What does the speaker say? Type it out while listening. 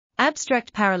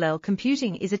Abstract parallel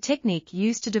computing is a technique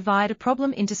used to divide a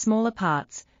problem into smaller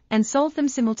parts and solve them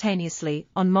simultaneously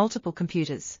on multiple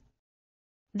computers.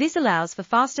 This allows for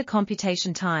faster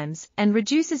computation times and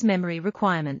reduces memory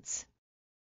requirements.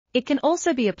 It can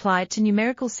also be applied to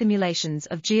numerical simulations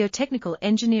of geotechnical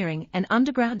engineering and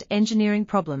underground engineering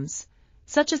problems,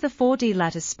 such as the 4D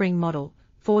lattice spring model,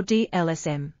 4D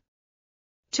LSM.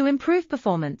 To improve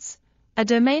performance, a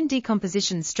domain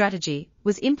decomposition strategy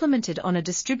was implemented on a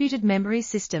distributed memory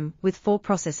system with 4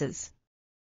 processors.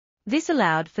 This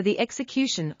allowed for the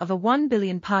execution of a 1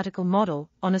 billion particle model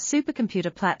on a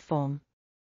supercomputer platform.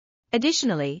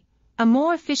 Additionally, a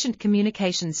more efficient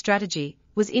communication strategy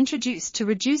was introduced to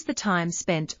reduce the time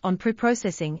spent on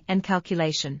preprocessing and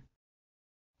calculation.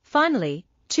 Finally,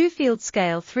 2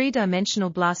 field-scale 3-dimensional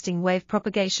blasting wave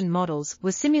propagation models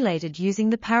were simulated using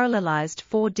the parallelized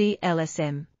 4D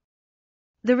LSM.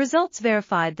 The results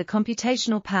verified the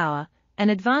computational power and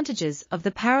advantages of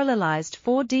the parallelized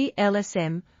 4D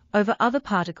LSM over other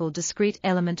particle discrete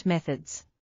element methods.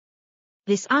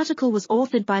 This article was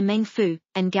authored by Meng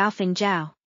and Gaofeng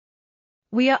Zhao.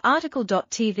 We are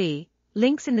RTCLTV,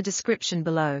 links in the description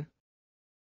below.